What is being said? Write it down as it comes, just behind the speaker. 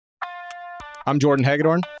I'm Jordan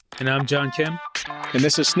Hagedorn, And I'm John Kim, and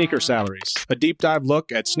this is Sneaker Salaries, a deep dive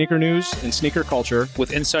look at sneaker news and sneaker culture.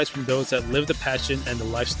 with insights from those that live the passion and the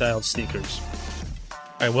lifestyle of sneakers. All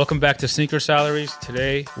right, welcome back to Sneaker Salaries.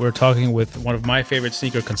 Today, we're talking with one of my favorite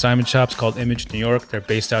sneaker consignment shops called Image New York. They're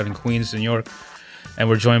based out in Queens, New York. And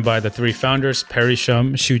we're joined by the three founders, Perry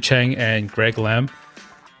Shum, Shu Cheng, and Greg Lam.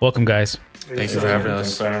 Welcome, guys. Thanks for having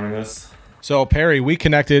us. So, Perry, we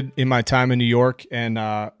connected in my time in New York and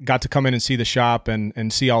got to come in and see the shop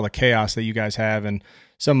and see all the chaos that you guys have and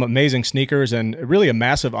some amazing sneakers and really a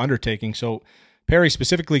massive undertaking. So, Perry,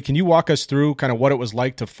 specifically, can you walk us through kind of what it was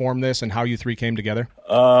like to form this and how you three came together?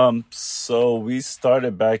 So we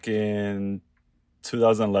started back in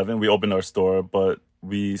 2011. We opened our store, but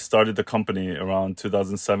we started the company around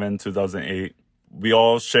 2007, 2008. We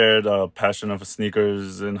all shared a passion of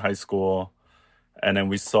sneakers in high school. And then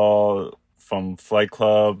we saw from Flight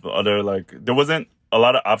Club, there wasn't a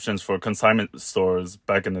lot of options for consignment stores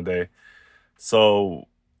back in the day. So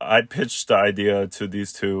I pitched the idea to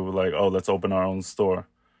these two, let's open our own store.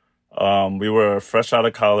 We were fresh out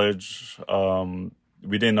of college.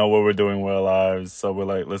 We didn't know what we're doing with our lives. So we're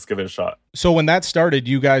like, let's give it a shot. So when that started,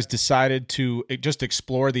 you guys decided to just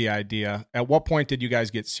explore the idea. At what point did you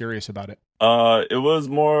guys get serious about it? It was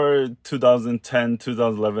more 2010,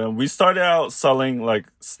 2011. We started out selling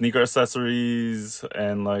sneaker accessories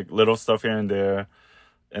and little stuff here and there.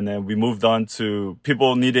 And then we moved on to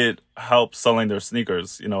people needed help selling their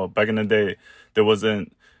sneakers. You know, back in the day, there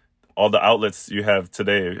wasn't all the outlets you have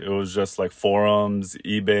today. It was just forums,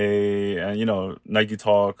 eBay, and, Nike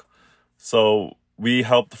Talk. So we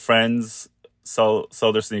helped friends sell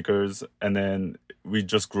their sneakers. And then we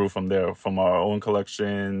just grew from there, from our own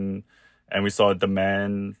collection. And we saw a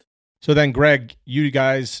demand. So then, Greg, you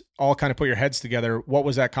guys all kind of put your heads together. What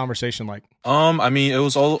was that conversation like? It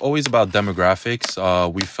was always about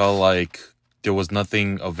demographics. We felt like there was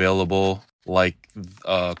nothing available like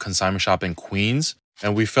a consignment shop in Queens.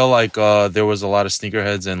 And we felt like there was a lot of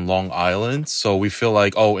sneakerheads in Long Island. So we feel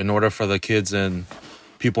like, in order for the kids and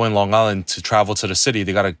people in Long Island to travel to the city,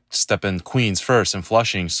 they got to step in Queens first and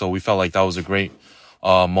Flushing. So we felt like that was a great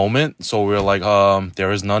moment. So we were like,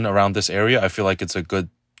 there is none around this area. I feel like it's a good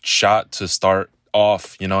shot to start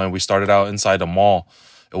off, and we started out inside a mall.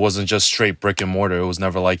 It wasn't just straight brick and mortar. It was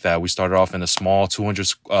never like that. We started off in a small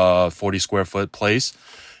 240 square foot place,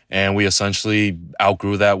 and we essentially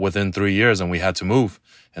outgrew that within 3 years, and we had to move.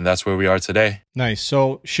 And that's where we are today. Nice.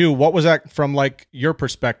 So, Shu, what was that from your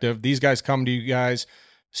perspective? These guys come to you guys,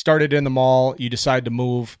 started in the mall, you decide to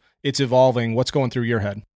move, it's evolving. What's going through your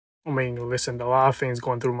head? I mean, listen, a lot of things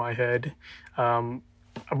going through my head.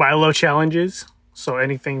 But I love challenges. So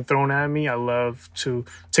anything thrown at me, I love to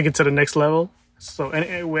take it to the next level. So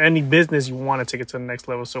any business, you want to take it to the next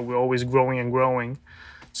level. So we're always growing and growing.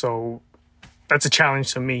 So that's a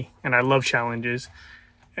challenge to me. And I love challenges.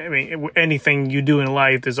 I mean, anything you do in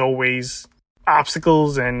life, there's always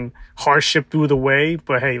obstacles and hardship through the way.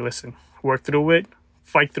 But hey, listen, work through it,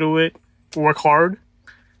 fight through it, work hard,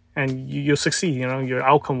 and you'll succeed. Your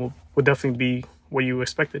outcome will definitely be what you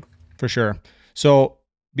expected. For sure. So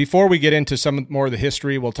before we get into some more of the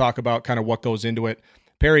history, we'll talk about kind of what goes into it.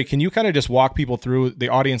 Perry, can you kind of just walk people through, the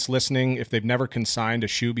audience listening, if they've never consigned a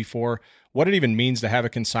shoe before, what it even means to have a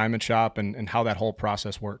consignment shop and how that whole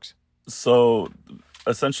process works? So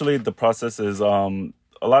essentially the process is a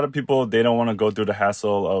lot of people, they don't want to go through the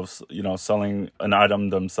hassle of, selling an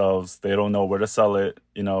item themselves. They don't know where to sell it,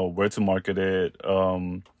 where to market it,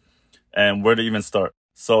 and where to even start.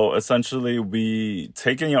 So essentially we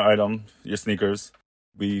take in your item, your sneakers,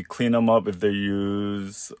 we clean them up if they're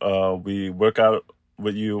used. We work out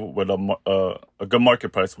with you with a good market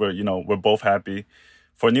price where, we're both happy.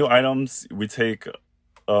 For new items, we take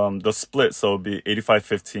the split, so it'd be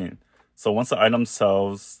 85-15. So once the item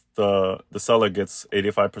sells, the seller gets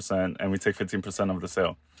 85% and we take 15% of the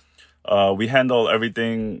sale. We handle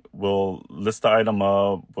everything. We'll list the item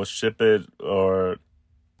up, we'll ship it, or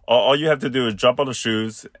all you have to do is drop out the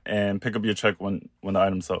shoes and pick up your check when the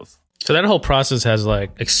item sells. So that whole process has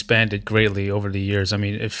expanded greatly over the years. I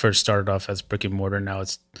mean, it first started off as brick and mortar. Now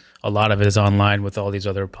a lot of it is online with all these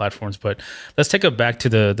other platforms. But let's take it back to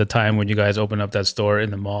the time when you guys opened up that store in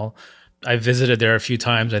the mall. I visited there a few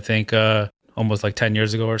times, I think almost 10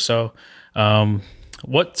 years ago or so.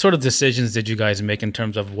 What sort of decisions did you guys make in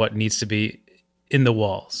terms of what needs to be in the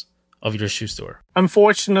walls of your shoe store?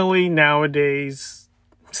 Unfortunately, nowadays,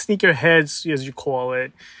 sneakerheads, as you call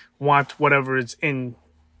it, want whatever is in.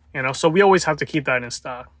 So we always have to keep that in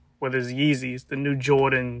stock, whether it's Yeezys, the new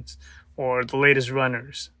Jordans, or the latest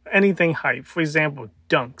runners, anything hype. For example,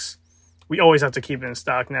 Dunks. we always have to keep it in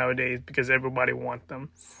stock nowadays because everybody wants them.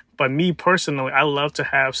 But me personally, I love to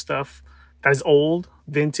have stuff that is old,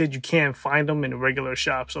 vintage. You can't find them in a regular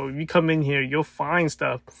shop. So if you come in here, you'll find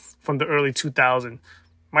stuff from the early 2000s.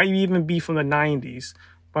 Might even be from the 90s.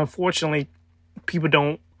 But unfortunately, people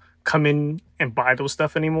don't come in and buy those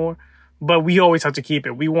stuff anymore. But we always have to keep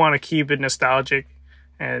it. We want to keep it nostalgic.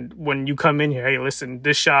 And when you come in here, hey, listen,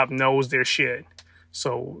 this shop knows their shit.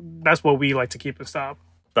 So that's what we like to keep in stock.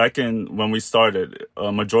 Back in when we started, a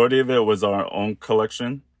majority of it was our own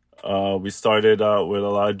collection. We started out with a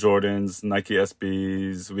lot of Jordans, Nike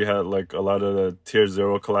SBs. We had like a lot of the Tier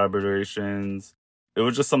Zero collaborations. It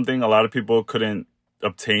was just something a lot of people couldn't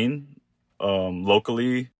obtain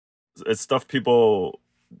locally. It's stuff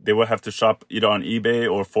they would have to shop either on eBay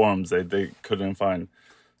or forums that they couldn't find.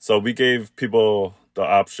 So we gave people the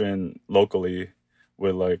option locally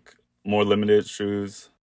with like more limited shoes.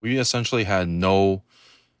 We essentially had no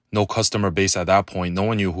customer base at that point. No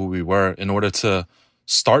one knew who we were. In order to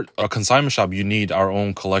start a consignment shop, you need our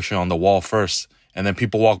own collection on the wall first. And then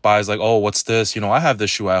people walk by, it's like, oh, what's this? I have this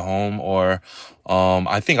shoe at home, or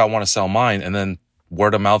I think I want to sell mine. And then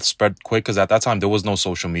word of mouth spread quick, because at that time there was no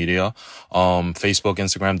social media. Facebook,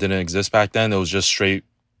 Instagram didn't exist back then. It was just straight,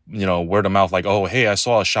 word of mouth, like, oh, hey, I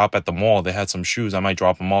saw a shop at the mall. They had some shoes. I might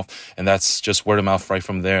drop them off. And that's just word of mouth right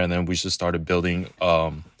from there. And then we just started building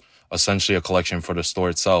essentially a collection for the store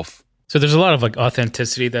itself. So there's a lot of like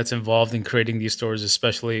authenticity that's involved in creating these stores,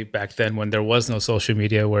 especially back then when there was no social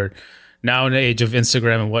media, where now in the age of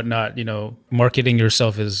Instagram and whatnot, marketing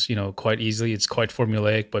yourself is, quite easily. It's quite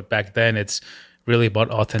formulaic, but back then it's really about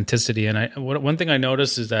authenticity. And one thing I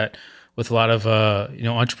noticed is that with a lot of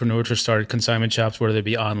entrepreneurs who started consignment shops, whether they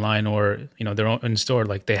be online or their own in store,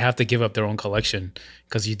 like they have to give up their own collection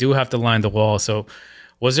because you do have to line the wall. So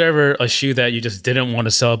was there ever a shoe that you just didn't want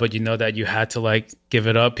to sell, but that you had to like give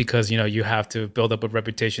it up because you have to build up a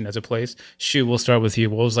reputation as a place? Shoe, we'll start with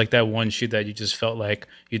you. What was like that one shoe that you just felt like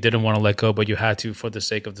you didn't want to let go, but you had to for the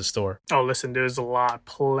sake of the store? Oh, listen, there's a lot,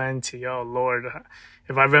 plenty. Oh Lord,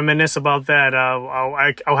 if I reminisce about that,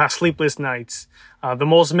 I'll have sleepless nights. The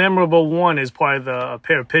most memorable one is probably a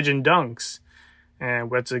pair of Pigeon Dunks,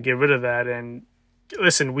 and we had to get rid of that. And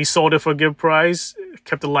listen, we sold it for a good price,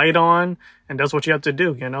 kept the light on, and that's what you have to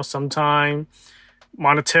do. Sometimes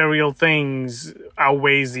monetary things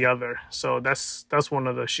outweighs the other. So that's one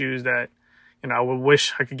of the shoes that I would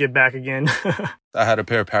wish I could get back again. I had a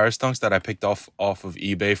pair of Paris Dunks that I picked off of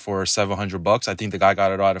eBay for $700. I think the guy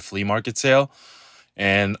got it at a flea market sale.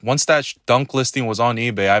 And once that dunk listing was on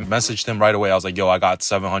eBay, I messaged him right away. I was like, yo, I got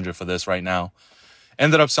 $700 for this right now.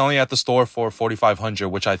 Ended up selling at the store for $4,500,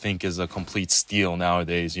 which I think is a complete steal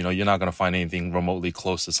nowadays. You're not going to find anything remotely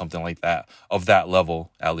close to something like that, of that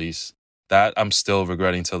level, at least. That I'm still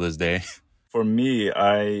regretting till this day. For me,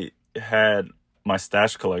 I had my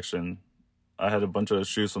Stash collection. I had a bunch of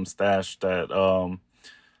shoes from Stash that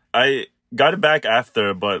I got it back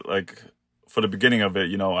after, but like for the beginning of it,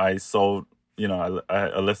 I sold,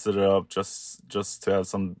 I lifted it up just to have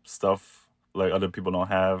some stuff like other people don't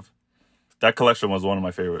have. That collection was one of my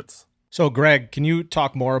favorites. So, Greg, can you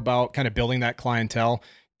talk more about kind of building that clientele?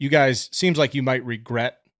 You guys, seems like you might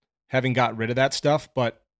regret having got rid of that stuff,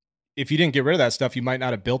 but if you didn't get rid of that stuff, you might not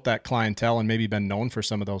have built that clientele and maybe been known for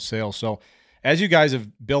some of those sales. So as you guys have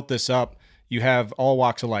built this up, you have all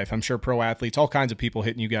walks of life. I'm sure pro athletes, all kinds of people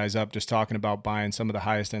hitting you guys up, just talking about buying some of the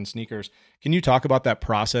highest end sneakers. Can you talk about that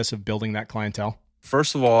process of building that clientele?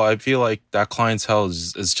 First of all, I feel like that clientele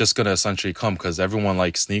is just going to essentially come because everyone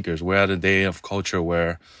likes sneakers. We're at a day of culture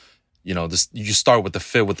where, you start with the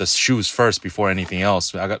fit, with the shoes first before anything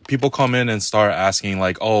else. I got people come in and start asking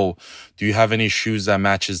like, oh, do you have any shoes that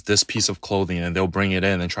matches this piece of clothing? And they'll bring it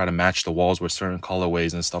in and try to match the walls with certain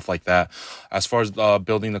colorways and stuff like that. As far as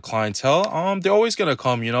building the clientele, they're always going to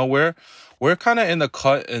come, We're kind of in the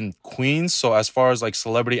cut in Queens. So as far as like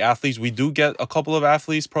celebrity athletes, we do get a couple of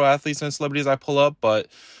athletes, pro athletes and celebrities I pull up, but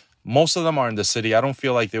most of them are in the city. I don't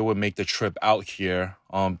feel like they would make the trip out here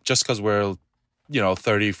just because we're,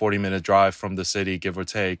 30, 40-minute drive from the city, give or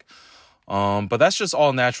take. But that's just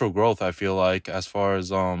all natural growth, I feel like, as far as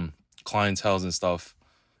clientele and stuff.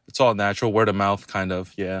 It's all natural, word of mouth kind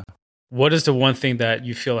of, yeah. What is the one thing that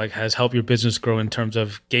you feel like has helped your business grow in terms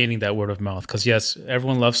of gaining that word of mouth? Because yes,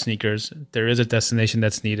 everyone loves sneakers. There is a destination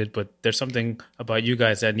that's needed, but there's something about you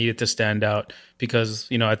guys that needed to stand out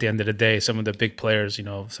because, at the end of the day, some of the big players,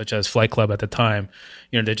 such as Flight Club at the time,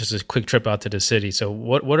 they're just a quick trip out to the city. So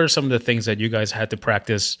what are some of the things that you guys had to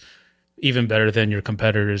practice even better than your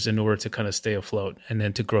competitors in order to kind of stay afloat and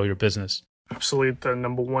then to grow your business? Absolutely. The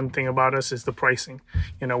number one thing about us is the pricing.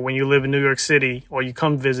 When you live in New York City or you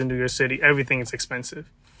come visit New York City, everything is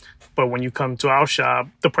expensive. But when you come to our shop,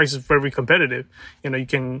 the price is very competitive. You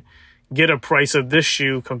can get a price of this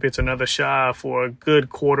shoe compared to another shop for a good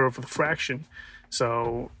quarter of the fraction.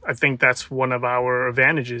 So I think that's one of our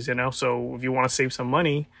advantages, So if you want to save some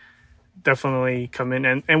money, definitely come in.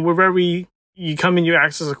 And we're you come in, you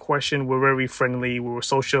ask us a question, we're very friendly, we're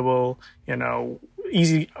sociable,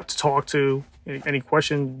 easy to talk to. Any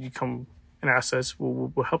question, you come and ask us,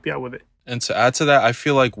 we'll help you out with it. And to add to that, I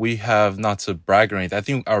feel like we have, not to brag or anything, I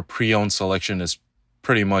think our pre-owned selection is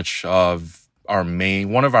pretty much one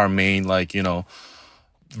of our main,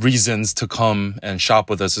 reasons to come and shop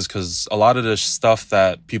with us is because a lot of the stuff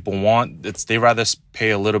that people want, they rather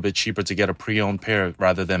pay a little bit cheaper to get a pre-owned pair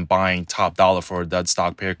rather than buying top dollar for a dead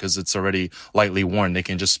stock pair because it's already lightly worn. They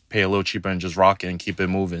can just pay a little cheaper and just rock it and keep it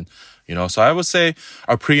moving, So I would say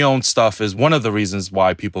our pre-owned stuff is one of the reasons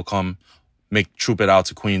why people come troop it out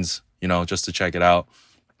to Queens, just to check it out.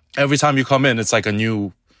 Every time you come in, it's like a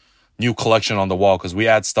new collection on the wall because we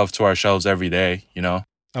add stuff to our shelves every day,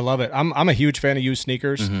 I love it. I'm a huge fan of used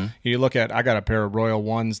sneakers. Mm-hmm. You look at, I got a pair of Royal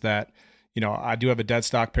Ones that, I do have a dead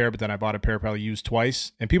stock pair, but then I bought a pair probably used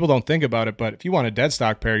twice. And people don't think about it, but if you want a dead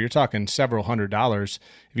stock pair, you're talking several $100s.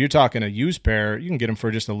 If you're talking a used pair, you can get them for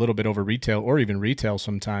just a little bit over retail or even retail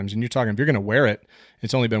sometimes. And you're talking, if you're going to wear it,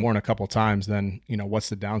 it's only been worn a couple times, then, what's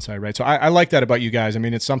the downside, right? So I like that about you guys. I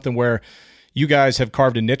mean, it's something where you guys have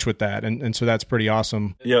carved a niche with that. And so that's pretty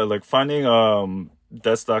awesome. Yeah, like finding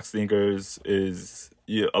dead stock sneakers is...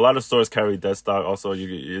 Yeah, a lot of stores carry dead stock. Also,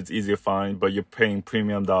 it's easy to find, but you're paying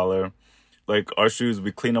premium dollar. Like our shoes,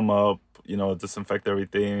 we clean them up, disinfect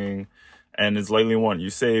everything, and it's lightly worn. You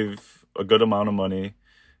save a good amount of money.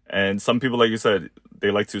 And some people, like you said,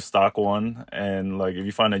 they like to stock one. And like if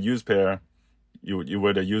you find a used pair, you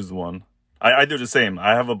wear the used one. I do the same.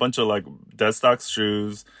 I have a bunch of like dead stock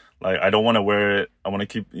shoes. Like I don't want to wear it. I want to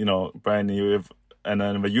keep brand new. And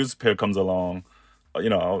then if a used pair comes along,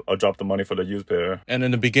 I'll drop the money for the used pair. And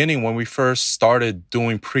in the beginning, when we first started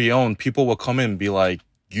doing pre-owned, people will come in and be like,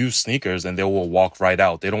 used sneakers, and they will walk right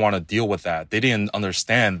out. They don't want to deal with that. They didn't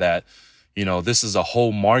understand that, this is a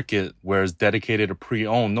whole market where it's dedicated to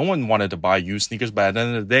pre-owned. No one wanted to buy used sneakers, but at the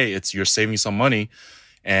end of the day, you're saving some money.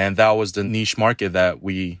 And that was the niche market that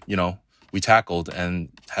we tackled and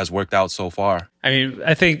has worked out so far. I mean,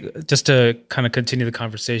 I think just to kind of continue the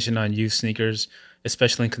conversation on used sneakers,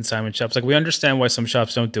 especially in consignment shops. Like we understand why some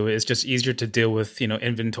shops don't do it. It's just easier to deal with,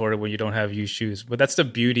 inventory when you don't have used shoes. But that's the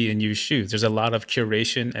beauty in used shoes. There's a lot of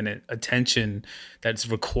curation and attention that's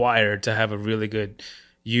required to have a really good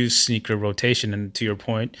used sneaker rotation. And to your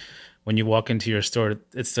point, when you walk into your store,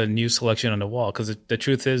 it's the new selection on the wall. Because the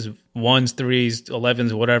truth is, 1s, 3s,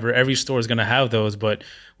 11s, whatever, every store is going to have those. But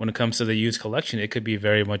when it comes to the used collection, it could be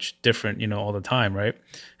very much different, all the time, right?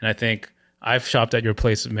 And I think I've shopped at your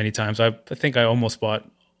place many times. I think I almost bought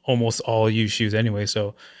almost all used shoes anyway.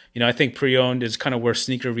 So, I think pre-owned is kind of where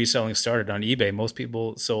sneaker reselling started on eBay. Most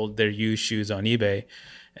people sold their used shoes on eBay,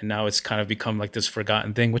 and now it's kind of become like this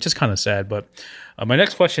forgotten thing, which is kind of sad. But my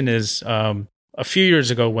next question is, a few years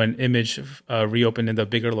ago when Image reopened in the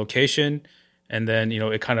bigger location, and then,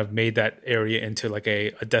 it kind of made that area into like a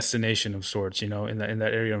destination of sorts, in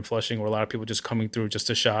that area in Flushing where a lot of people just coming through just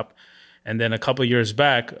to shop. And then a couple of years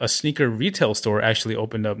back, a sneaker retail store actually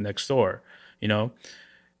opened up next door.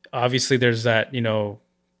 Obviously there's that,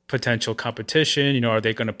 potential competition. Are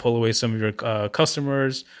they going to pull away some of your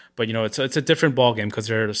customers? But, it's a different ballgame because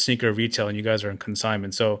they're a sneaker retail and you guys are in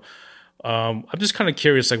consignment. So I'm just kind of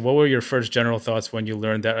curious, like, what were your first general thoughts when you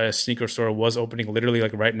learned that a sneaker store was opening literally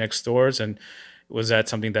like right next doors? And was that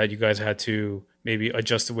something that you guys had to maybe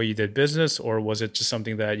adjust the way you did business, or was it just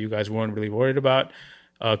something that you guys weren't really worried about?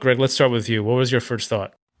 Greg, let's start with you. What was your first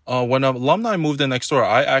thought? When alumni moved in next door,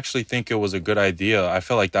 I actually think it was a good idea. I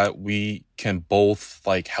feel like that we can both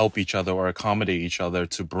like help each other or accommodate each other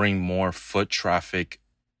to bring more foot traffic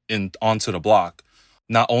onto the block.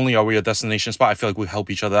 Not only are we a destination spot, I feel like we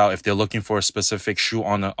help each other out. If they're looking for a specific shoe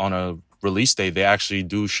on a release day, they actually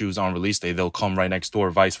do shoes on release day. They'll come right next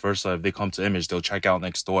door. Vice versa, if they come to Image, they'll check out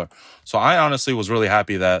next door. So I honestly was really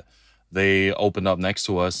happy that they opened up next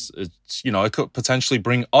to us. It's, it could potentially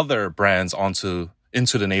bring other brands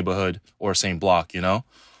into the neighborhood or same block,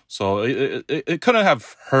 So it couldn't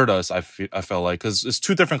have hurt us, I felt like, because it's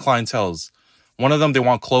two different clienteles. One of them, they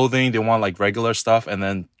want clothing, they want like regular stuff, and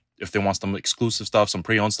then if they want some exclusive stuff, some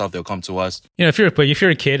pre-owned stuff, they'll come to us. If you're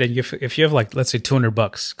a kid and if you have like, let's say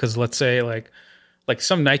 $200, because let's say like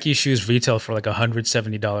some Nike shoes retail for like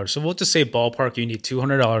 $170. So we'll just say ballpark, you need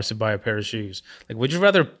 $200 to buy a pair of shoes. Like, would you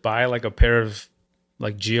rather buy like a pair of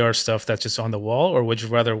like GR stuff that's just on the wall, or would you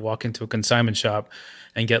rather walk into a consignment shop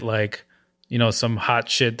and get like, some hot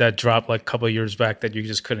shit that dropped like a couple of years back that you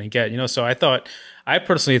just couldn't get. So I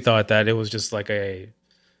personally thought that it was just like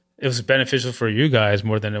it was beneficial for you guys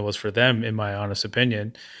more than it was for them, in my honest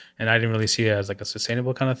opinion. And I didn't really see it as like a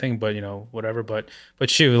sustainable kind of thing, but whatever. But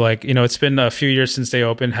Shu, like, it's been a few years since they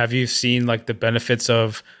opened. Have you seen like the benefits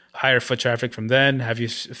of higher foot traffic from then? Have you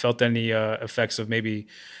felt any effects of maybe,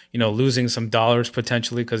 losing some dollars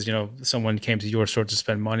potentially because, someone came to your store to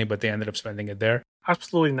spend money, but they ended up spending it there?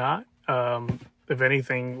 Absolutely not. If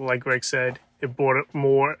anything, like Greg said, it brought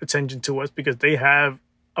more attention to us because they have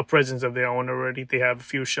a presence of their own already. They have a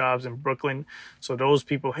few shops in Brooklyn. So those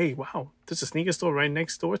people, hey, wow, there's a sneaker store right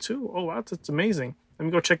next door too. Oh, wow, that's amazing. Let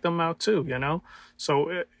me go check them out too,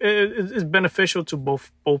 So it's beneficial to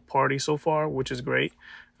both parties so far, which is great.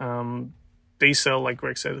 They sell, like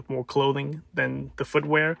Greg said, more clothing than the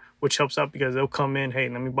footwear, which helps out because they'll come in, hey,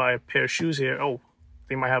 let me buy a pair of shoes here. Oh,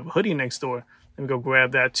 they might have a hoodie next door. Let me go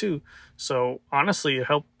grab that too. So honestly, it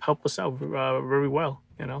helped us out very well,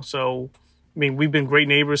 So I mean, we've been great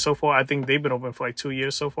neighbors so far. I think they've been open for like 2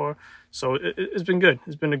 years so far. So it's been good.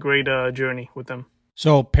 It's been a great journey with them.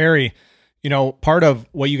 So Perry, part of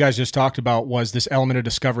what you guys just talked about was this element of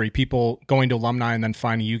discovery, people going to alumni and then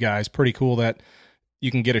finding you guys. Pretty cool that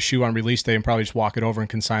you can get a shoe on release day and probably just walk it over and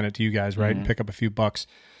consign it to you guys, right? And pick up a few bucks.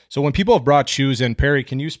 So when people have brought shoes in, Perry,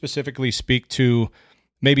 can you specifically speak to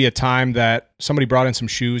maybe a time that somebody brought in some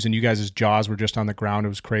shoes and you guys' jaws were just on the ground? It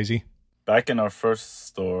was crazy. Back in our first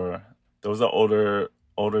store, there was an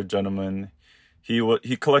older gentleman.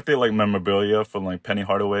 He collected like memorabilia from like Penny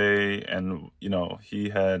Hardaway, and he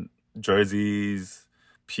had jerseys,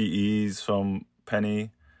 PEs from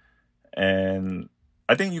Penny, and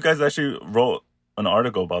I think you guys actually wrote an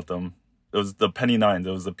article about them. It was the Penny Nines.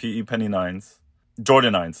 It was the PE Penny Nines,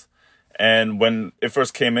 Jordan Nines, and when it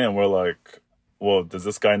first came in, we're like, well, does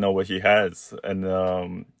this guy know what he has?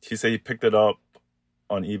 And he said he picked it up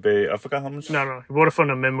on eBay. I forgot how much. No, he bought it from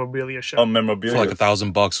the memorabilia shop. Oh, memorabilia. For like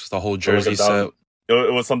 $1,000 for the whole jersey set.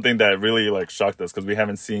 It was something that really like shocked us because we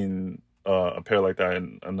haven't seen a pair like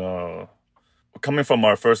that coming from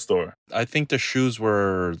our first store. I think the shoes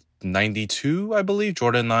were 92, I believe.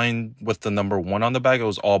 Jordan 9 with the number 1 on the back. It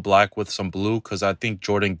was all black with some blue because I think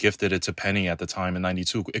Jordan gifted it to Penny at the time in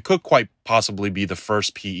 92. It could quite possibly be the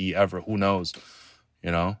first PE ever. Who knows?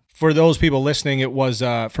 For those people listening, it was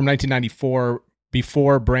from 1994,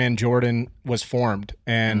 before brand Jordan was formed,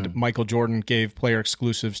 and Michael Jordan gave player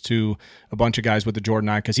exclusives to a bunch of guys with the Jordan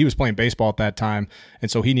 9 because he was playing baseball at that time,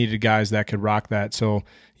 and so he needed guys that could rock that. So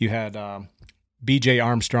you had B.J.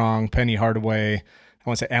 Armstrong, Penny Hardaway, I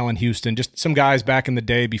want to say Allen Houston, just some guys back in the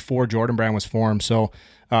day before Jordan Brand was formed. So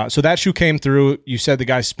that shoe came through. You said the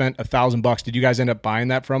guy spent $1,000. Did you guys end up buying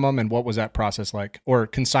that from him, and what was that process like, or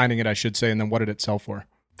consigning it, I should say, and then what did it sell for?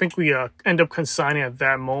 I think we end up consigning at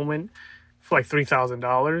that moment for like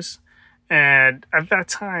 $3,000, and at that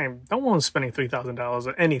time, no one was spending $3,000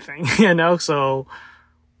 on anything, So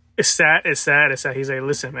it's sad. He's like,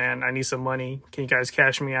 "Listen, man, I need some money. Can you guys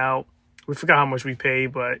cash me out?" We forgot how much we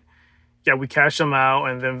paid, but yeah, we cashed them out,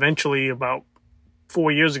 and then eventually, about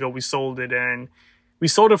 4 years ago, we sold it, and we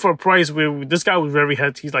sold it for a price where this guy was very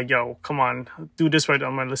heavy. He's like, "Yo, come on, do this right."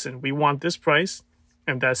 I'm like, "Listen, we want this price,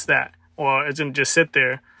 and that's that, or it's gonna just sit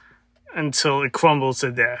there until it crumbles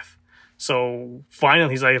to death." So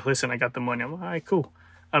finally, he's like, "Listen, I got the money." I'm like, "All right, cool."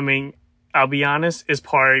 I mean, I'll be honest,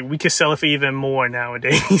 we could sell it for even more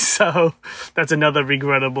nowadays. So that's another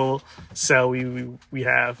regrettable sell we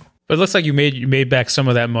have. But it looks like you made back some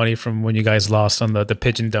of that money from when you guys lost on the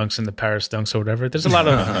pigeon dunks and the Paris dunks or whatever. There's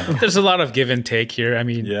a lot of give and take here. I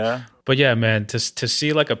mean, yeah. But yeah, man, to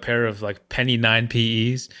see like a pair of like Penny 9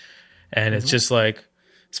 PEs, and it's just like,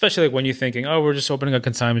 especially like when you're thinking, oh, we're just opening a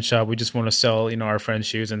consignment shop, we just want to sell, our friend's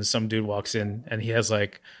shoes, and some dude walks in and he has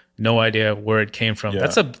like no idea where it came from. Yeah.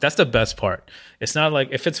 That's the best part. It's not like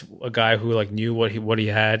if it's a guy who like knew what he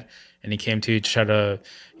had and he came to you to try to,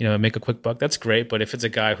 make a quick buck, that's great. But if it's a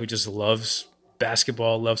guy who just loves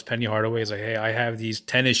basketball, loves Penny Hardaway, he's like, "Hey, I have these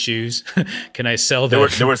tennis shoes. Can I sell them?"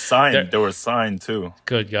 They were signed. They were signed too.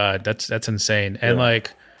 Good God, that's insane. And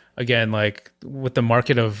like, again, like with the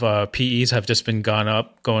market of PEs have just been going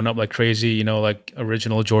up like crazy, like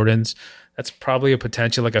original Jordans. That's probably a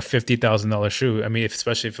potential like a $50,000 shoe. I mean,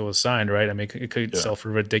 especially if it was signed, right? I mean, it could sell for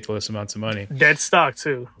ridiculous amounts of money. Dead stock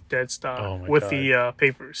too. Dead stock with God. The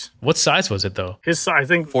papers. What size was it though? His size, I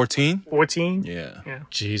think 14. 14. Yeah.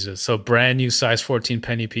 Jesus. So brand new size 14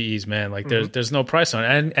 Penny PEs, man. Like there's no price on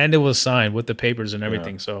it, and it was signed with the papers and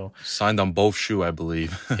everything. So signed on both shoe, I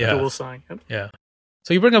believe. Yeah. Dual sign. Yep. Yeah.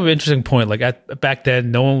 So you bring up an interesting point. Like back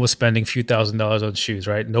then, no one was spending a few $1,000s on shoes,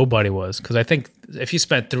 right? Nobody was, because I think if you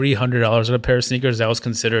spent $300 on a pair of sneakers, that was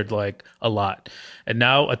considered like a lot. And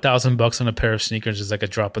now $1,000 on a pair of sneakers is like a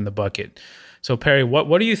drop in the bucket. So Perry,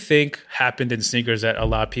 what do you think happened in sneakers that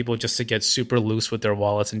allowed people just to get super loose with their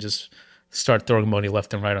wallets and just start throwing money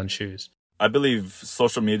left and right on shoes? I believe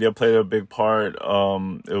social media played a big part.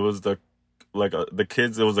 It was the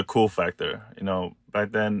kids. It was a cool factor. You know,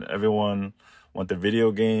 back then everyone wanted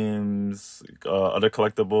video games, other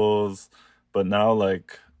collectibles, but now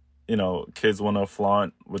like, you know, kids want to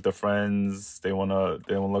flaunt with their friends. They want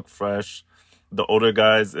to look fresh. The older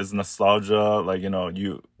guys is nostalgia. Like, you know,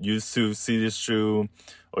 you used to see this shoe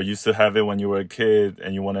or used to have it when you were a kid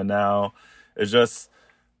and you want it now. It's just,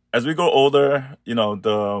 as we go older, you know,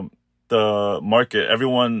 the market,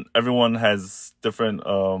 everyone has different,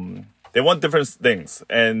 they want different things.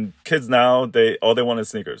 And kids now, all they want is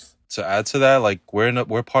sneakers. To add to that, like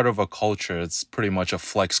we're part of a culture. It's pretty much a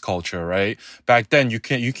flex culture, right? Back then, you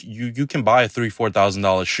can buy a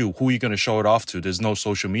 $3,000-$4,000 shoe. Who are you going to show it off to? There's no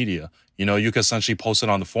social media. You know, you can essentially post it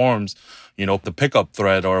on the forums, you know, the pickup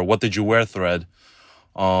thread or what did you wear thread.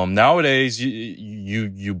 Nowadays,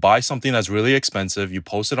 you buy something that's really expensive, you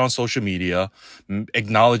post it on social media,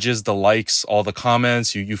 acknowledges the likes, all the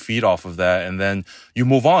comments, you feed off of that, and then you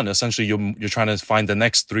move on. Essentially, you're trying to find the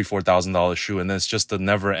next $3,000-$4,000 shoe, and then it's just a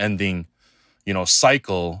never-ending, you know,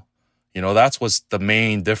 cycle. You know, that's what's the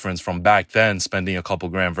main difference from back then spending a couple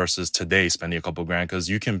grand versus today spending a couple grand, because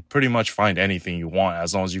you can pretty much find anything you want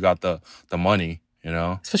as long as you got the money. You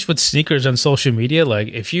know, especially with sneakers on social media, like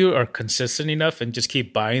if you are consistent enough and just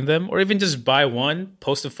keep buying them, or even just buy one,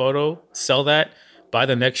 post a photo, sell that, buy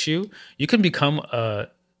the next shoe, you can become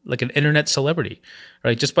like an internet celebrity,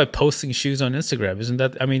 right? Just by posting shoes on Instagram. Isn't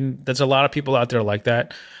that? I mean, there's a lot of people out there like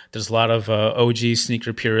that. There's a lot of OG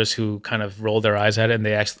sneaker purists who kind of roll their eyes at it and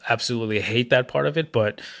they absolutely hate that part of it.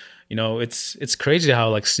 But you know, it's crazy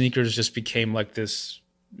how like sneakers just became like this.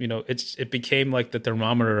 You know, it became like the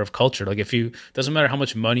thermometer of culture. Like doesn't matter how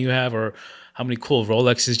much money you have or how many cool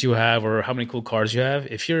Rolexes you have or how many cool cars you have.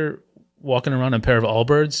 If you're walking around in a pair of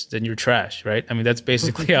Allbirds, then you're trash, right? I mean, that's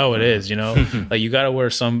basically how it is, you know? Like you got to wear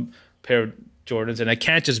some pair of Jordans, and it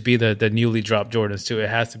can't just be the newly dropped Jordans too. It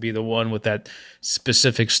has to be the one with that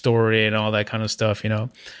specific story and all that kind of stuff, you know?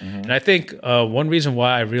 Mm-hmm. And I think one reason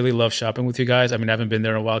why I really love shopping with you guys, I mean, I haven't been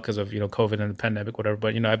there in a while because of, you know, COVID and the pandemic, whatever,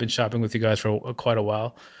 but, you know, I've been shopping with you guys for quite a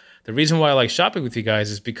while. The reason why I like shopping with you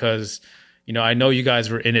guys is because, you know, I know you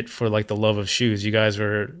guys were in it for like the love of shoes. You guys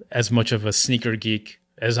were as much of a sneaker geek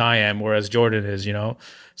as I am, or as Jordan is, you know?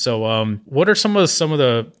 So what are some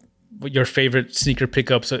of your favorite sneaker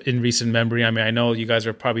pickups in recent memory? I mean, I know you guys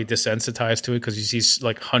are probably desensitized to it because you see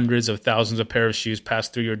like hundreds of thousands of pair of shoes pass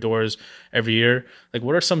through your doors every year. Like,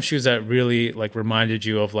 what are some shoes that really like reminded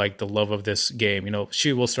you of like the love of this game? You know,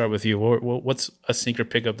 Shu, we'll start with you. What's a sneaker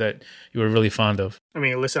pickup that you were really fond of? I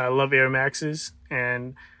mean, listen, I love Air Maxes,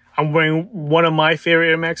 and I'm wearing one of my favorite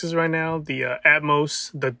Air Maxes right now, the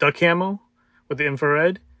Atmos, the duck camo with the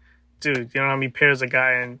infrared. Dude, you know how many pairs I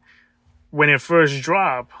got? And when it first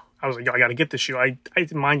dropped, I was like, yo, I got to get this shoe. I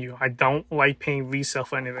mind you, I don't like paying resale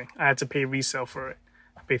for anything. I had to pay resale for it.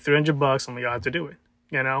 I paid $300. I'm like, I have to do it,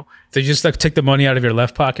 you know? So you just like take the money out of your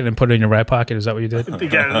left pocket and put it in your right pocket? Is that what you did?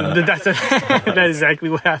 Yeah, that's exactly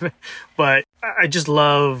what happened. But I just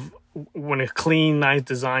love when a clean, nice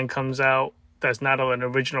design comes out that's not an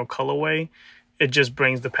original colorway. It just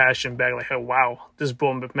brings the passion back. Like, oh, wow, this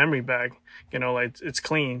brought memory back. You know, like it's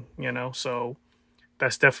clean, you know? So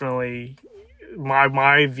that's definitely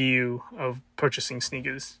my view of purchasing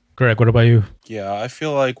sneakers. Greg, what about you? Yeah, I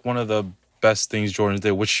feel like one of the best things Jordan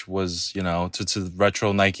did, which was, you know, to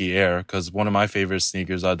retro Nike Air, because one of my favorite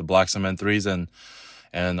sneakers are the Black Cement 3s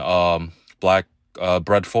and black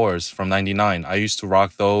Bread 4s from 99. I used to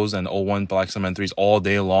rock those and 01 Black Cement 3s all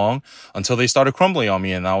day long until they started crumbling on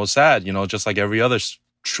me, and I was sad, you know, just like every other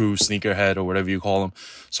true sneakerhead or whatever you call them.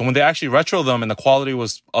 So when they actually retro them and the quality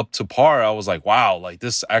was up to par, I was like, wow, like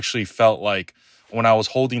this actually felt like when I was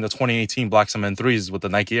holding the 2018 Black Cement 3s with the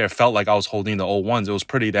Nike Air, felt like I was holding the 01s. It was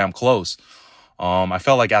pretty damn close. I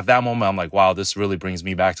felt like at that moment, I'm like, wow, this really brings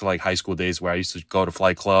me back to like high school days where I used to go to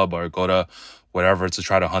Flight Club or go to whatever to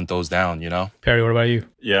try to hunt those down, you know? Perry, what about you?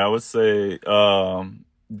 Yeah, I would say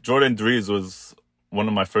Jordan 3s was one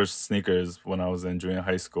of my first sneakers when I was in junior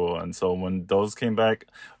high school. And so when those came back,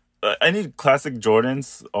 any classic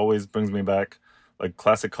Jordans always brings me back, like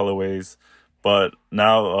classic colorways. But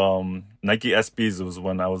now Nike SBs was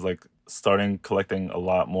when I was like starting collecting a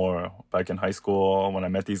lot more back in high school when I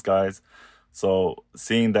met these guys. So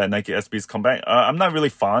seeing that Nike SBs come back, I'm not really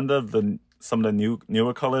fond of some of the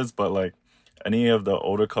newer colors, but like Any of the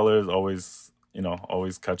older colors always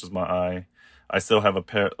catches my eye. I still have a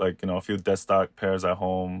pair, like, a few dead stock pairs at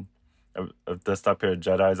home, a dead stock pair of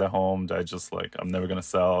Jedis at home that I just like, I'm never gonna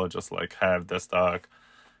sell, just like have dead stock.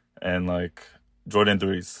 And like Jordan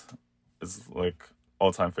 3s is like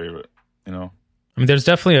all time favorite, I mean, there's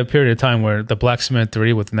definitely a period of time where the Black Cement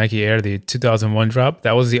 3 with Nike Air, the 2001 drop,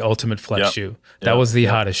 that was the ultimate flex shoe. That was the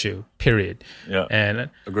hottest shoe, period. Yeah. And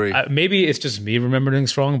Agree. maybe it's just me remembering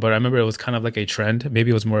wrong, but I remember it was kind of like a trend.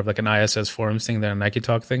 Maybe it was more of like an ISS forums thing than a Nike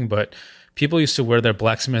Talk thing. But people used to wear their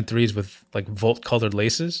Black Cement 3s with like Volt colored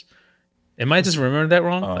laces. Am I just remembering that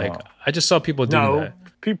wrong? Like, I just saw people doing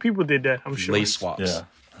that. People did that, I'm sure. Lace swaps. Yeah.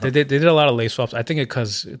 They did a lot of lace swaps. I think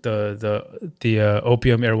because the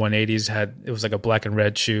Opium Air 180s it was like a black and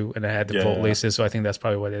red shoe and it had the Volt laces. So I think that's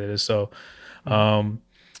probably what it is. So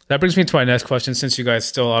that brings me to my next question. Since you guys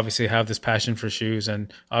still obviously have this passion for shoes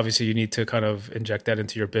and obviously you need to kind of inject that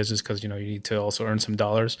into your business because, you need to also earn some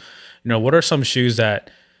dollars. What are some shoes that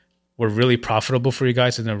were really profitable for you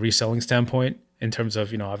guys in a reselling standpoint in terms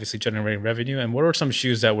of, obviously generating revenue? And what are some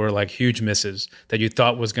shoes that were like huge misses that you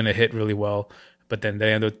thought was going to hit really well, but then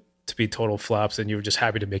they ended up to be total flops and you were just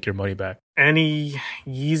happy to make your money back? Any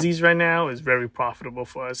Yeezys right now is very profitable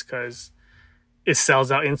for us because it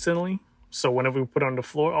sells out instantly. So whenever we put it on the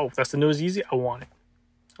floor, oh, that's the newest Yeezy, I want it.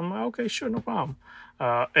 I'm like, okay, sure, no problem.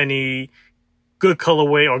 Any good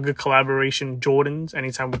colorway or good collaboration Jordans,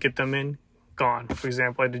 anytime we get them in, gone. For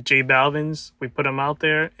example, like the J Balvins, we put them out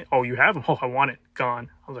there. Oh, you have them? Oh, I want it. Gone.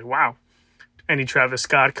 I was like, wow. Any Travis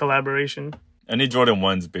Scott collaboration? Any Jordan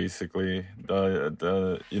 1s, basically.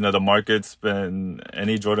 The market's been,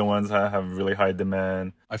 any Jordan 1s have really high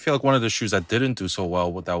demand. I feel like one of the shoes that didn't do so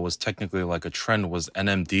well, that was technically like a trend, was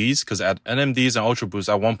NMDs. Because at NMDs and Ultra Boost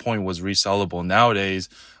at one point was resellable. Nowadays,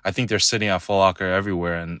 I think they're sitting at Foot Locker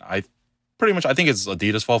everywhere. And I think it's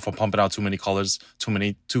Adidas' fault for pumping out too many colors,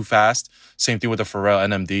 too fast. Same thing with the Pharrell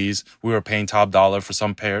NMDs. We were paying top dollar for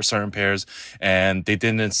certain pairs, and they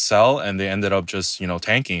didn't sell, and they ended up just,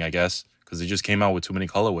 tanking, I guess, because they just came out with too many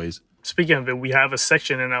colorways. Speaking of it, we have a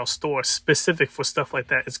section in our store specific for stuff like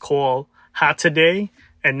that. It's called Hot Today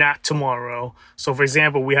and Not Tomorrow. So, for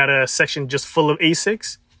example, we had a section just full of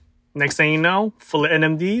Asics. Next thing you know, full of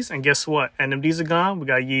NMDs. And guess what? NMDs are gone. We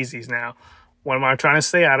got Yeezys now. What am I trying to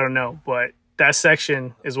say? I don't know. But that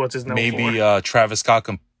section is what it's known for. Maybe Travis Scott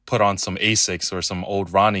can put on some Asics or some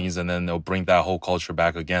old Ronnies, and then they'll bring that whole culture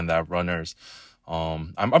back again, that runners.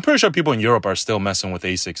 I'm pretty sure people in Europe are still messing with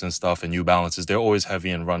Asics and stuff and New Balances. They're always heavy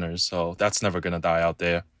in runners, so that's never going to die out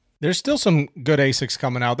there. There's still some good Asics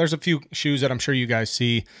coming out. There's a few shoes that I'm sure you guys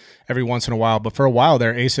see every once in a while, but for a while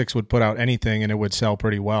there, Asics would put out anything and it would sell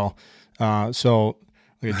pretty well. So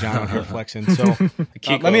look at John out here flexing. So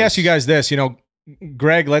let me ask you guys this,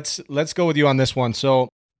 Greg, let's go with you on this one. So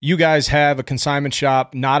you guys have a consignment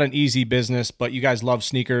shop, not an easy business, but you guys love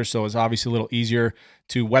sneakers, so it's obviously a little easier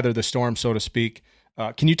to weather the storm, so to speak.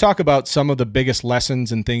 Can you talk about some of the biggest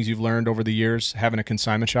lessons and things you've learned over the years having a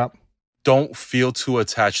consignment shop? Don't feel too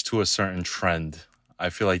attached to a certain trend. I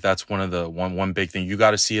feel like that's one big thing. You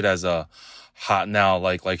got to see it as a hot now,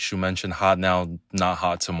 like Shu mentioned, hot now, not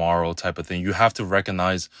hot tomorrow type of thing. You have to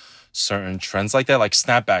recognize certain trends like that, like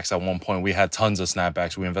snapbacks. At one point, we had tons of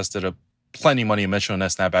snapbacks. We invested plenty of money in Metro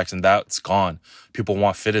Net snapbacks, and that's gone. People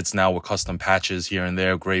want fitteds now with custom patches here and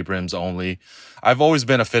there, gray brims only. I've always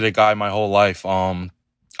been a fitted guy my whole life.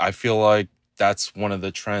 I feel like that's one of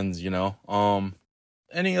the trends,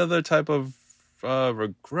 Any other type of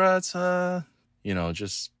regrets?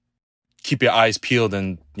 Just keep your eyes peeled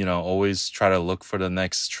and, always try to look for the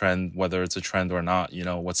next trend, whether it's a trend or not,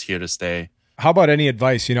 what's here to stay. How about any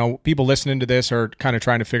advice? People listening to this are kind of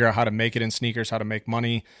trying to figure out how to make it in sneakers, how to make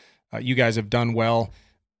money. You guys have done well.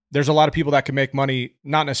 There's a lot of people that can make money,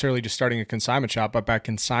 not necessarily just starting a consignment shop, but by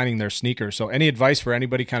consigning their sneakers. So any advice for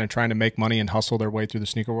anybody kind of trying to make money and hustle their way through the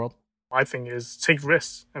sneaker world? My thing is take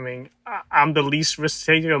risks. I mean, I'm the least risk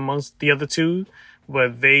taker amongst the other two,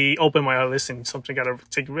 but they open my eye. Listen, something got to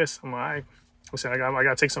take risks. I'm like, listen, I got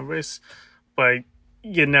to take some risks, but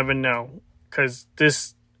you never know because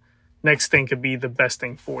this next thing could be the best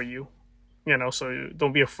thing for you. So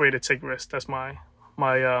don't be afraid to take risks. That's my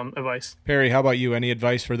advice. Perry, how about you? Any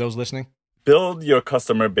advice for those listening? Build your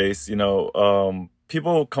customer base.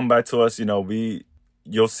 People come back to us.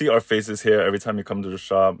 You'll see our faces here every time you come to the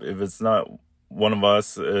shop. If it's not one of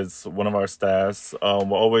us, it's one of our staffs.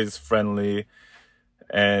 We're always friendly,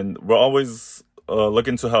 and we're always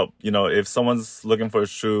looking to help. If someone's looking for a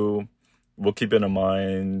shoe, we'll keep it in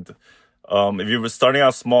mind. If you were starting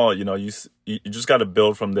out small, you just got to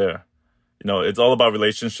build from there. It's all about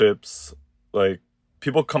relationships. Like,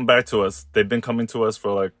 people come back to us. They've been coming to us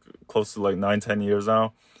for like close to like 9-10 years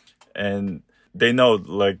now, and they know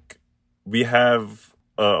like we have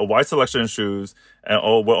a wide selection of shoes, and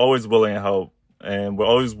we're always willing to help, and we'll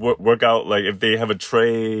always work out like if they have a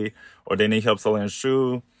tray or they need help selling a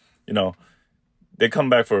shoe, you know, they come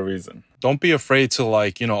back for a reason. Don't be afraid to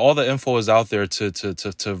like, you know, all the info is out there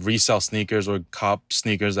to resell sneakers or cop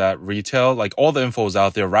sneakers at retail. Like all the info is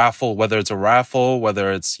out there. Raffle, whether it's a raffle,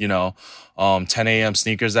 whether it's, you know, 10 a.m.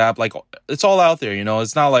 sneakers app, like it's all out there. You know,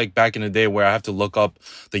 it's not like back in the day where I have to look up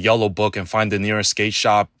the yellow book and find the nearest skate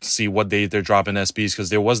shop, see what day they're dropping SBs,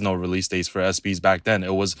 because there was no release dates for SBs back then.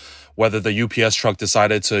 It was whether the UPS truck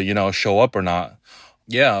decided to, you know, show up or not.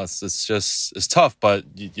 Yeah, it's tough, but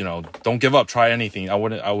you know, don't give up. Try anything. I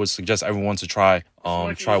would suggest everyone to try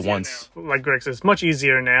once. Now. Like Greg says, it's much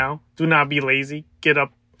easier now. Do not be lazy. Get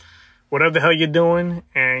up, whatever the hell you're doing,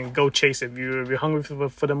 and go chase it. If you're hungry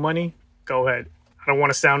for the money, go ahead. I don't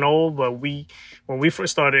want to sound old, but when we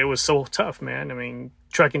first started, it was so tough, man. I mean,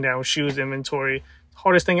 tracking down shoes inventory,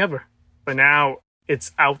 hardest thing ever. But now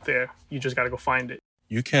it's out there. You just got to go find it.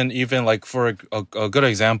 You can even, like, for a good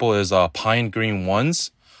example is Pine Green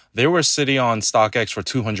ones. They were sitting on StockX for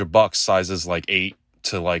 $200, sizes like 8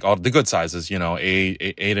 to like all the good sizes, you know,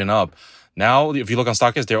 8 and up. Now, if you look on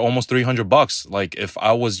StockX, they're almost $300. Like if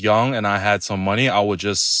I was young and I had some money, I would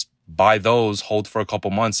just buy those, hold for a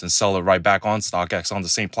couple months, and sell it right back on StockX on the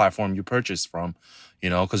same platform you purchased from. You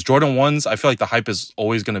know, because Jordan 1s, I feel like the hype is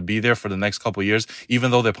always going to be there for the next couple of years, even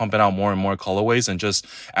though they're pumping out more and more colorways and just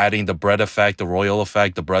adding the bread effect, the royal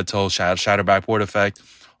effect, the bread toe, shatter backboard effect.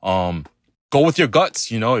 Go with your guts.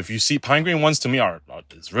 You know, if you see Pine Green 1s to me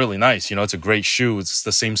it's really nice. You know, it's a great shoe. It's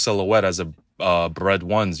the same silhouette as a bread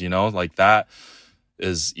 1s, you know, like that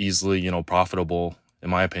is easily, you know, profitable in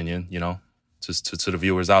my opinion, you know, to the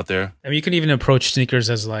viewers out there. I mean, you can even approach sneakers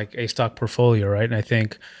as like a stock portfolio, right? And I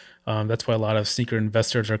think that's why a lot of sneaker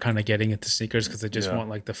investors are kind of getting into sneakers because they just want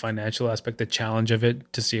like the financial aspect, the challenge of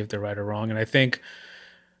it to see if they're right or wrong. And I think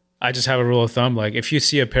I just have a rule of thumb. Like if you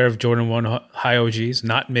see a pair of Jordan 1 high OGs,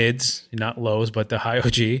 not mids, not lows, but the high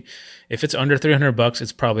OG, if it's under $300,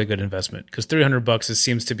 it's probably a good investment because $300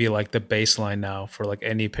 seems to be like the baseline now for like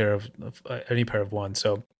any pair of one.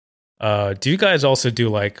 So do you guys also do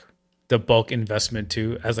like the bulk investment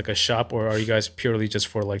too as like a shop, or are you guys purely just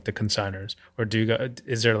for like the consigners, or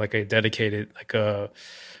is there like a dedicated like a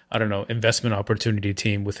investment opportunity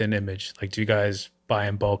team within Image? Like do you guys buy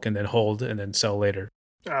in bulk and then hold and then sell later?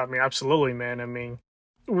 I mean, absolutely, man. I mean,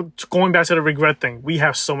 going back to the regret thing, we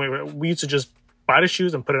have so many. We used to just buy the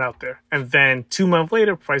shoes and put it out there, and then 2 months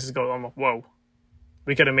later, prices go. I'm like, whoa,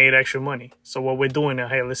 we could have made extra money. So what we're doing now,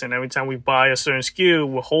 hey, listen, every time we buy a certain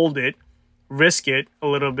SKU, we'll hold it, risk it a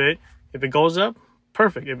little bit. If it goes up,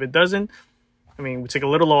 perfect. If it doesn't, I mean, we take a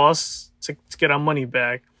little loss to get our money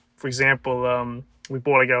back. For example, we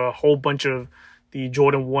bought like a whole bunch of the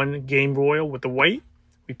Jordan 1 Game Royal with the white.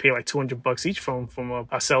 We paid like $200 each from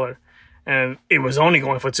a seller. And it was only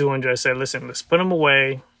going for $200. I said, listen, let's put them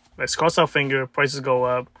away. Let's cross our finger. Prices go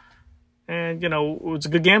up. And, you know, it was a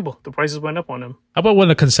good gamble. The prices went up on them. How about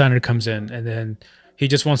when a consignor comes in and then he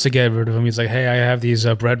just wants to get rid of them? He's like, hey, I have these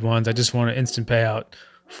bread ones. I just want an instant payout.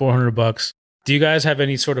 $400. Do you guys have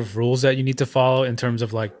any sort of rules that you need to follow in terms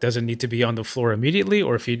of like, does it need to be on the floor immediately?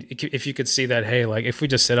 Or if you could see that, hey, like if we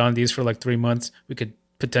just sit on these for like 3 months, we could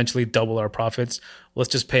potentially double our profits. Let's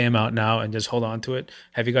just pay him out now and just hold on to it.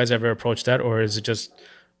 Have you guys ever approached that? Or is it just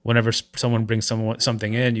whenever someone brings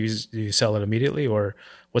something in, you sell it immediately? Or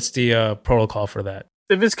what's the protocol for that?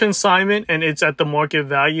 If it's consignment and it's at the market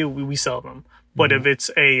value, we sell them. But if it's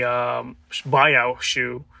a buyout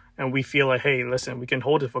shoe, and we feel like, hey, listen, we can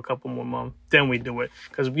hold it for a couple more months, then we do it.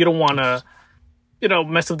 Because we don't want to, you know,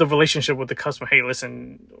 mess up the relationship with the customer. Hey,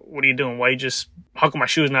 listen, what are you doing? How come my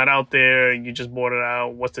shoe's not out there? You just bought it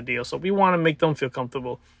out. What's the deal? So we want to make them feel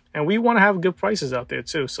comfortable. And we want to have good prices out there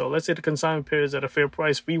too. So let's say the consignment pair is at a fair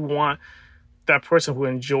price. We want that person who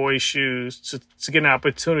enjoys shoes to get an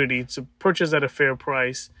opportunity to purchase at a fair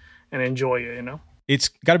price and enjoy it, you know? It's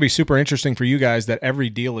got to be super interesting for you guys that every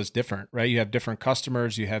deal is different, right? You have different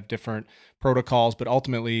customers, you have different protocols, but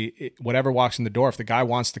ultimately, whatever walks in the door, if the guy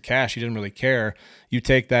wants the cash, he doesn't really care. You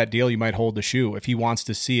take that deal, you might hold the shoe. If he wants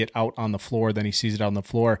to see it out on the floor, then he sees it on the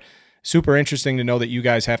floor. Super interesting to know that you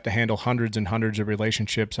guys have to handle hundreds and hundreds of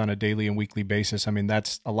relationships on a daily and weekly basis. I mean,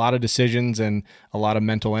 that's a lot of decisions and a lot of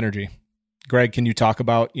mental energy. Greg, can you talk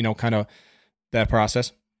about, you know, kind of that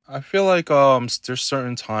process? I feel like there's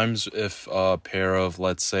certain times if a pair of,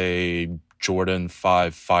 let's say, Jordan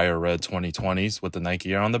 5 Fire Red 2020s with the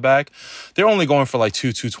Nike Air on the back, they're only going for like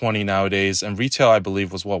 $220 nowadays. And retail, I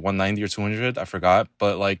believe, was $190 or $200. I forgot.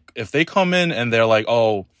 But like if they come in and they're like,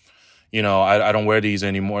 oh, you know, I don't wear these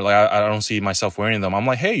anymore. Like, I don't see myself wearing them. I'm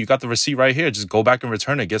like, hey, you got the receipt right here. Just go back and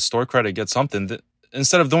return it. Get store credit. Get something.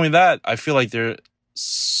 Instead of doing that, I feel like they're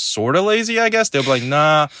sort of lazy, I guess. They'll be like,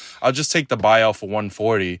 nah, I'll just take the buyout for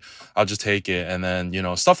 $140. I'll just take it. And then, you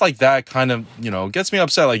know, stuff like that kind of, you know, gets me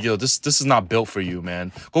upset. Like, yo, this is not built for you,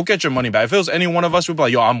 man. Go get your money back. If it was any one of us, we'd be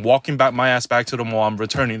like, yo, I'm walking back my ass back to the mall. I'm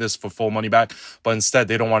returning this for full money back. But instead,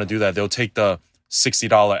 they don't want to do that. They'll take the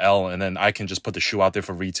 $60 L, and then I can just put the shoe out there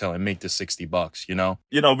for retail and make the $60, you know?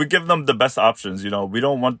 You know, we give them the best options. You know, we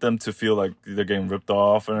don't want them to feel like they're getting ripped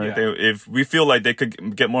off or anything. Yeah. If we feel like they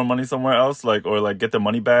could get more money somewhere else, like, or like get their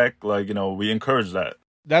money back, like, you know, we encourage that.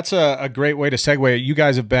 That's a great way to segue. You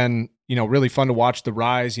guys have been, you know, really fun to watch the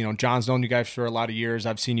rise. You know, John's known you guys for a lot of years.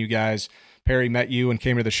 I've seen you guys. Perry met you and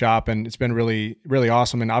came to the shop, and it's been really, really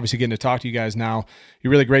awesome. And obviously getting to talk to you guys now,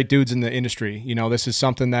 you're really great dudes in the industry. You know, this is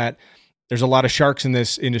something that there's a lot of sharks in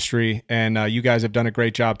this industry, and you guys have done a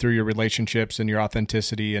great job through your relationships and your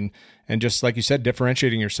authenticity, and just like you said,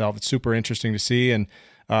 differentiating yourself. It's super interesting to see, and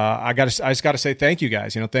I just got to say thank you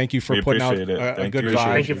guys. You know, thank you for putting out a good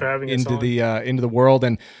vibe into the world.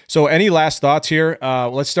 And so, any last thoughts here?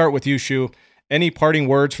 Let's start with you, Shu. Any parting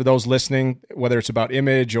words for those listening, whether it's about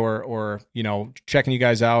image or you know, checking you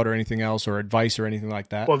guys out or anything else, or advice or anything like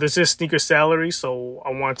that? Well, this is Sneaker Salary, so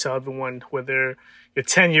I want to tell everyone, whether you're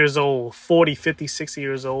 10 years old, 40, 50, 60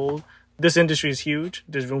 years old, this industry is huge.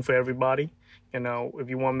 There's room for everybody. You know, if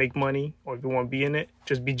you want to make money or if you want to be in it,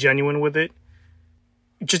 just be genuine with it.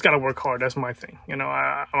 You just got to work hard. That's my thing. You know,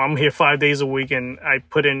 I'm here 5 days a week, and I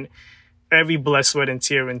put in every blood, sweat, and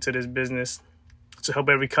tear into this business to help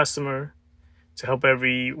every customer, to help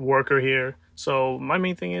every worker here. So my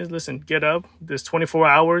main thing is, listen, get up. There's 24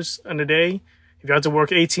 hours in a day. If you have to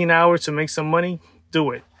work 18 hours to make some money,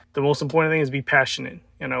 do it. The most important thing is be passionate.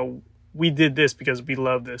 You know, we did this because we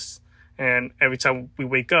love this. And every time we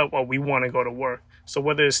wake up, we want to go to work. So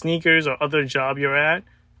whether it's sneakers or other job you're at,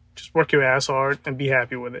 just work your ass hard and be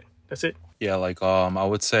happy with it. That's it. Yeah, like I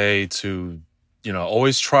would say to, you know,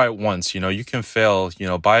 always try it once. You know, you can fail. You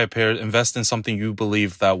know, buy a pair, invest in something you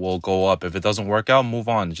believe that will go up. If it doesn't work out, move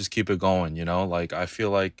on. Just keep it going. You know, like I feel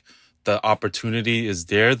like the opportunity is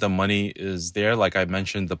there. The money is there. Like I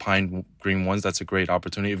mentioned, the pine green ones, that's a great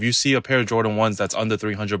opportunity. If you see a pair of Jordan 1s that's under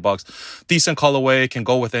 $300, decent colorway, can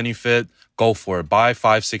go with any fit, go for it. Buy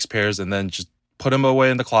 5-6 pairs and then just put them away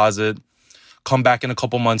in the closet. Come back in a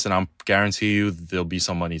couple months and I guarantee you there'll be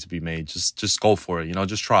some money to be made. Just go for it. You know,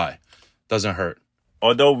 just try. Doesn't hurt.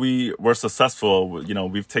 Although we were successful, you know,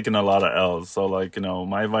 we've taken a lot of L's. So like, you know,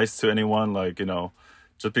 my advice to anyone, like, you know,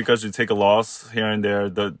 just because you take a loss here and there,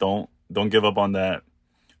 don't give up on that.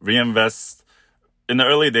 Reinvest. In the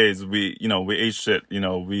early days, we ate shit. You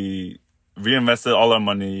know, we reinvested all our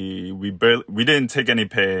money. We didn't take any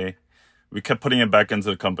pay. We kept putting it back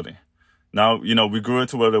into the company. Now, you know, we grew it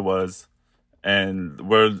to what it was, and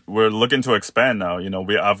we're looking to expand now. You know,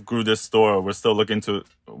 we outgrew this store. We're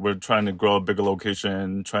trying to grow a bigger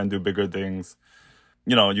location, try and do bigger things.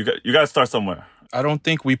 You know, you got to start somewhere. I don't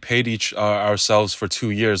think we paid ourselves for 2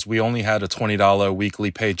 years. We only had a $20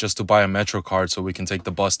 weekly pay just to buy a Metro card so we can take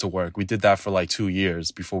the bus to work. We did that for like 2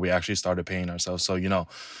 years before we actually started paying ourselves. So, you know,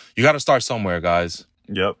 you got to start somewhere, guys.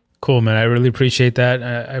 Yep. Cool, man. I really appreciate that.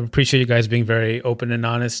 I appreciate you guys being very open and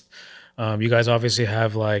honest. You guys obviously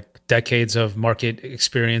have like decades of market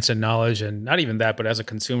experience and knowledge, and not even that, but as a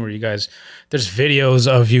consumer, you guys, there's videos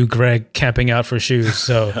of you, Greg, camping out for shoes.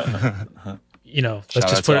 So, you know, let's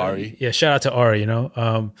just put Ari. Yeah, shout out to Ari, you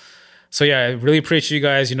know. So yeah, I really appreciate you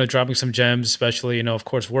guys, you know, dropping some gems, especially, you know, of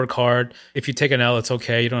course, work hard. If you take an L, it's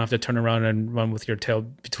okay. You don't have to turn around and run with your tail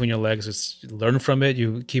between your legs. Just learn from it.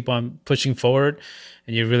 You keep on pushing forward,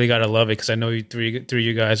 and you really got to love it, because I know you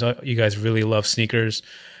guys really love sneakers,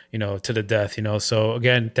 you know, to the death, you know. So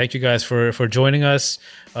again, thank you guys for joining us.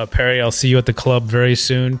 Perry, I'll see you at the club very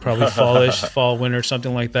soon, probably fall, winter,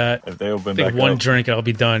 something like that. If they open back up. One drink, I'll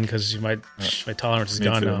be done, because my tolerance is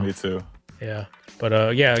gone now. Me too. Yeah.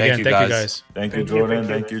 But yeah, thank you guys. Thank you, Jordan.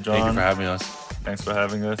 Thank you, John. Thank you for having us. Thanks for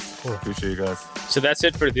having us. Cool. Appreciate you guys. So that's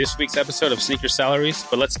it for this week's episode of Sneaker Salaries,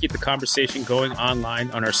 but let's keep the conversation going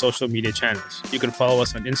online on our social media channels. You can follow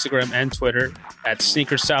us on Instagram and Twitter at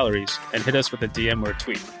Sneaker Salaries, and hit us with a DM or a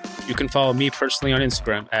tweet. You can follow me personally on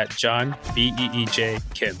Instagram at John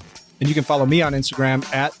BEEJ Kim. And you can follow me on Instagram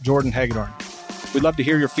at Jordan Hagedorn. We'd love to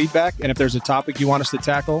hear your feedback, and if there's a topic you want us to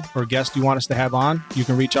tackle or a guest you want us to have on, you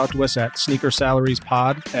can reach out to us at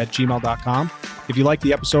sneakersalariespod@gmail.com. If you like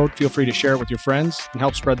the episode, feel free to share it with your friends and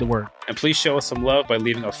help spread the word. And please show us some love by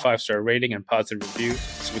leaving a 5-star rating and positive review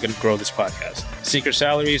so we can grow this podcast. Sneaker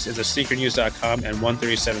Salaries is a sneakernews.com and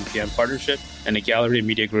 1:37 p.m. partnership and a Gallery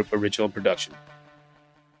Media Group original production.